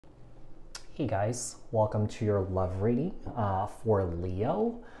Hey guys, welcome to your love reading for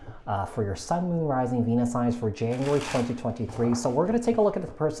Leo, for your Sun, Moon, Rising, Venus signs for January 2023. So we're going to take a look at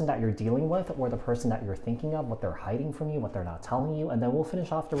the person that you're dealing with or the person that you're thinking of, what they're hiding from you, what they're not telling you, and then we'll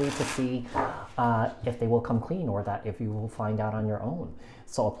finish off the read to see if they will come clean or that if you will find out on your own.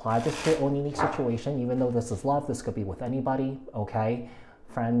 So apply this to your own unique situation. Even though this is love, this could be with anybody, okay?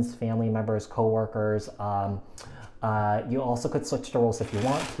 Friends, family members, co-workers. You also could switch the roles if you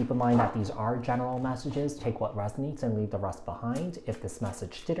want. Keep in mind that these are general messages. Take what resonates and leave the rest behind. If this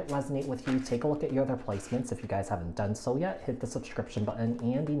message didn't resonate with you, take a look at your other placements. If you guys haven't done so yet, hit the subscription button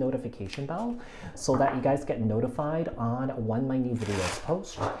and the notification bell so that you guys get notified on when my new videos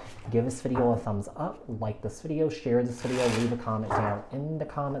post. Give this video a thumbs up, like this video, share this video, leave a comment down in the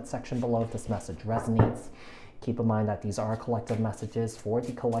comment section below if this message resonates. Keep in mind that these are collective messages for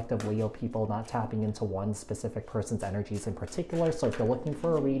the collective Leo people, not tapping into one specific person's energies in particular. So if you're looking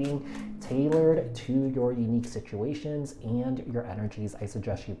for a reading tailored to your unique situations and your energies, I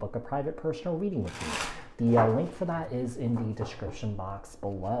suggest you book a private personal reading with me. The link for that is in the description box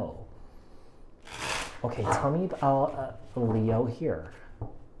below. Okay, tell me about Leo here.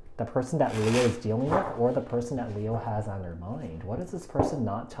 The person that Leo is dealing with or the person that Leo has on their mind. What is this person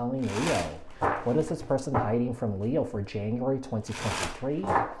not telling Leo? What is this person hiding from Leo for January 2023?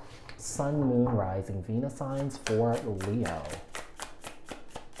 Sun, Moon, Rising, Venus signs for Leo.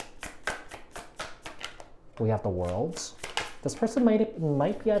 We have the Worlds. This person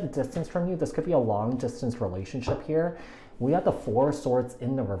might be at a distance from you. This could be a long distance relationship here. We have the Four of Swords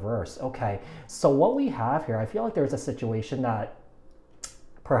in the reverse. Okay, so what we have here, I feel like there's a situation that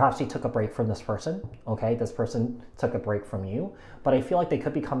perhaps you took a break from this person, okay? This person took a break from you, but I feel like they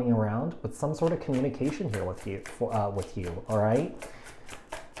could be coming around with some sort of communication here with you, all right?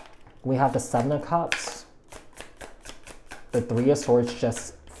 We have the Seven of Cups. The Three of Swords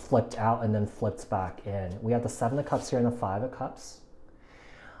just flipped out and then flipped back in. We have the Seven of Cups here and the Five of Cups.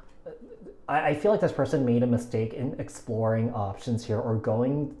 I feel like this person made a mistake in exploring options here or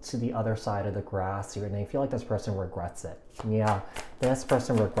going to the other side of the grass here, and I feel like this person regrets it. Yeah, this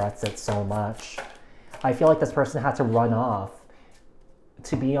person regrets it so much. I feel like this person had to run off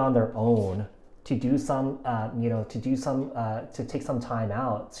to be on their own, to do some, to take some time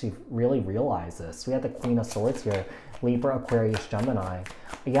out to really realize this. We have the Queen of Swords here, Libra, Aquarius, Gemini.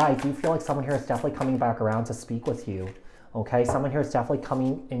 Yeah, I do feel like someone here is definitely coming back around to speak with you. Okay, someone here is definitely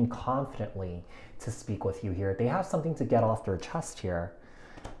coming in confidently to speak with you here. They have something to get off their chest here.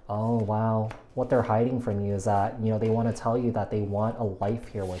 Oh, wow. What they're hiding from you is that, they want to tell you that they want a life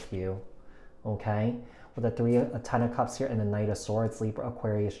here with you. Okay, with the Ten of Cups here and the Knight of Swords, Libra,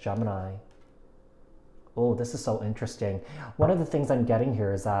 Aquarius, Gemini. Oh, this is so interesting. One of the things I'm getting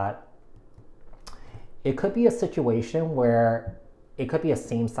here is that it could be a situation where it could be a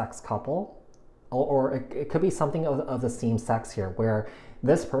same-sex couple, or it could be something of the same sex here, where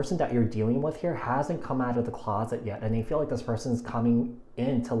this person that you're dealing with here hasn't come out of the closet yet, and they feel like this person's coming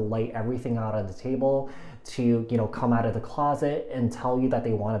in to lay everything out on the table, to come out of the closet and tell you that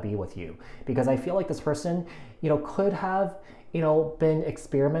they want to be with you. Because I feel like this person could have been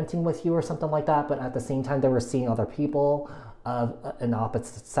experimenting with you or something like that, but at the same time they were seeing other people of an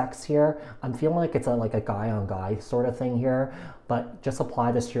opposite sex here. I'm feeling like it's like a guy on guy sort of thing here, but just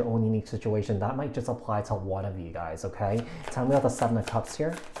apply this to your own unique situation. That might just apply to one of you guys, okay? Tell me about the Seven of Cups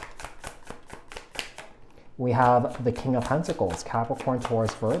here. We have the King of Pentacles, Capricorn,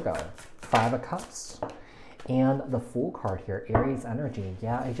 Taurus, Virgo, Five of Cups, and the Fool card here, Aries energy.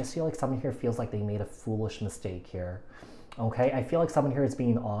 Yeah, I just feel like someone here feels like they made a foolish mistake here, okay? I feel like someone here is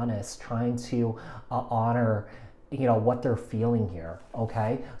being honest, trying to honor what they're feeling here,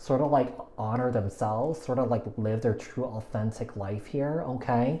 okay? Sort of like honor themselves, sort of like live their true authentic life here,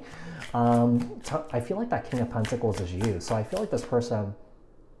 okay? I feel like that King of Pentacles is you. So I feel like this person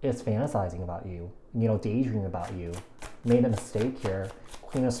is fantasizing about you, daydreaming about you, made a mistake here.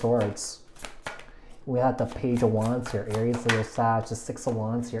 Queen of Swords. We had the Page of Wands here, Aries, Leo, Sag, the Six of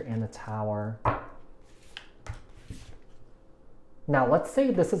Wands here, and the Tower. Now, let's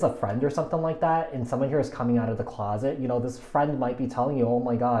say this is a friend or something like that, and someone here is coming out of the closet. This friend might be telling you, oh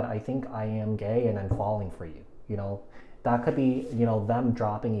my God, I think I am gay and I'm falling for you. That could be, them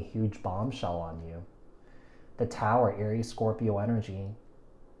dropping a huge bombshell on you. The Tower, Aries, Scorpio energy.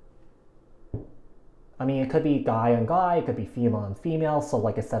 I mean, it could be guy on guy, it could be female on female. So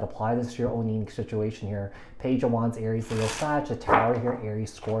like I said, apply this to your own unique situation here. Page of Wands, Aries, Leo, Sag, the Tower here,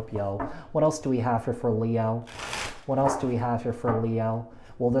 Aries, Scorpio. What else do we have here for Leo? What else do we have here for Leo?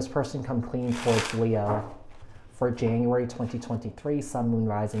 Will this person come clean towards Leo for January 2023? Sun, Moon,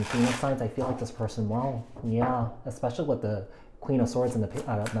 Rising, Venus signs. I feel like this person will. Yeah, especially with the Queen of Swords and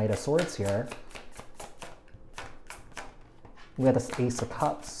the Knight of Swords here. We have this Ace of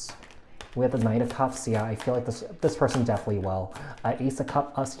Cups. We have the Knight of Cups. Yeah, I feel like this person definitely will. Ace of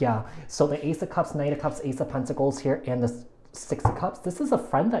Cups, yeah. So the Ace of Cups, Knight of Cups, Ace of Pentacles here, and the Six of Cups. This is a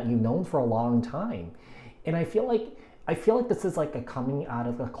friend that you've known for a long time. And I feel like this is like a coming out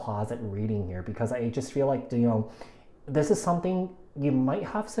of the closet reading here, because I just feel like, you know, this is something you might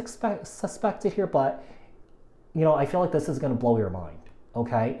have suspected here, but, you know, I feel like this is going to blow your mind,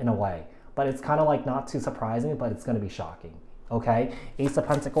 okay, in a way. But it's kind of like not too surprising, but it's going to be shocking, okay? Ace of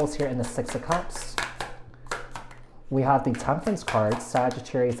Pentacles here and the Six of Cups. We have the Temperance card,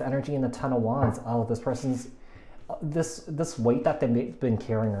 Sagittarius energy, and the Ten of Wands. Oh, this person's, this weight that they've been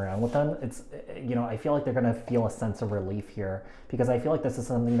carrying around with them, it's, you know, I feel like they're going to feel a sense of relief here, because I feel like this is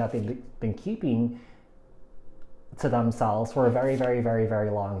something that they've been keeping to themselves for a very, very, very, very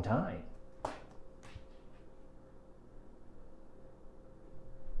long time.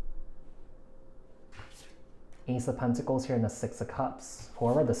 Ace of Pentacles here and the Six of Cups.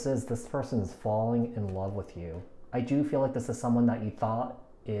 Whoever this is, this person is falling in love with you. I do feel like this is someone that you thought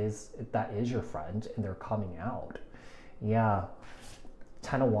that is your friend, and they're coming out. Yeah.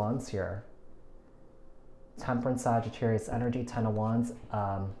 Ten of Wands here. Temperance, Sagittarius energy, Ten of Wands.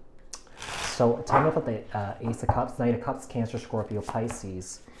 So tell me about the Ace of Cups, Knight of Cups, Cancer, Scorpio,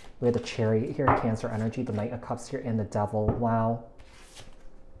 Pisces. We have the Chariot here, Cancer energy, the Knight of Cups here, and the Devil. Wow.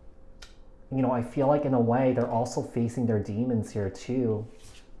 You know, I feel like in a way they're also facing their demons here too.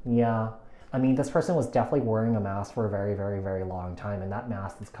 Yeah. I mean, this person was definitely wearing a mask for a very, very, very long time, and that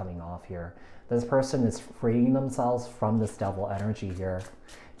mask is coming off here. This person is freeing themselves from this devil energy here.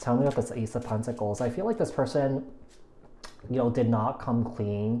 Tell me about this Ace of Pentacles. I feel like this person, you know, did not come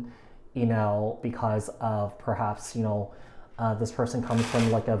clean, you know, because of perhaps, you know, this person comes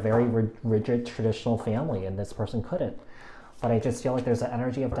from like a very rigid traditional family, and this person couldn't. But I just feel like there's an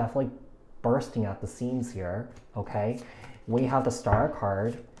energy of definitely bursting at the seams here, okay? We have the Star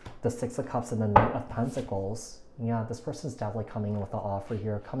card, the Six of Cups, and the Knight of Pentacles. Yeah, this person's definitely coming with an offer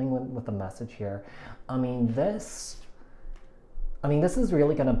here, coming with a message here. I mean, this is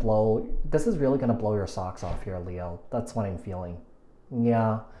really gonna blow your socks off here, Leo. That's what I'm feeling.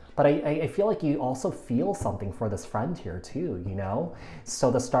 Yeah. But I feel like you also feel something for this friend here too, you know? So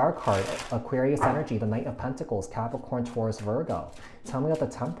the Star card, Aquarius energy, the Knight of Pentacles, Capricorn, Taurus, Virgo. Tell me about the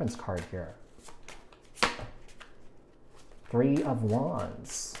Temperance card here. Three of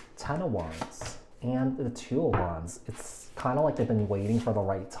Wands, Ten of Wands, and the Two of Wands. It's kind of like they've been waiting for the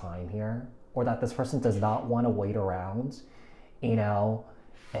right time here, or that this person does not want to wait around, you know,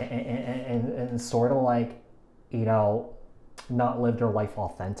 and sort of like, you know, not live their life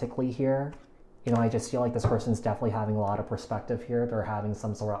authentically here. You know, I just feel like this person's definitely having a lot of perspective here. They're having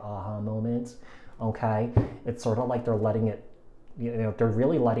some sort of aha moment, okay? It's sort of like they're letting it, you know, they're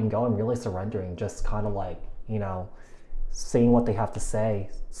really letting go and really surrendering, just kind of like, you know, saying what they have to say,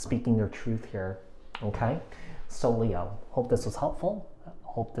 speaking their truth here, okay? So Leo, hope this was helpful.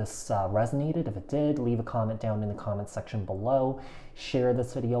 Hope this resonated. If it did, leave a comment down in the comment section below. Share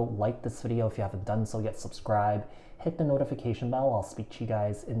this video, like this video if you haven't done so yet, subscribe, hit the notification bell. I'll speak to you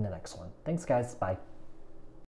guys in the next one. Thanks guys, bye.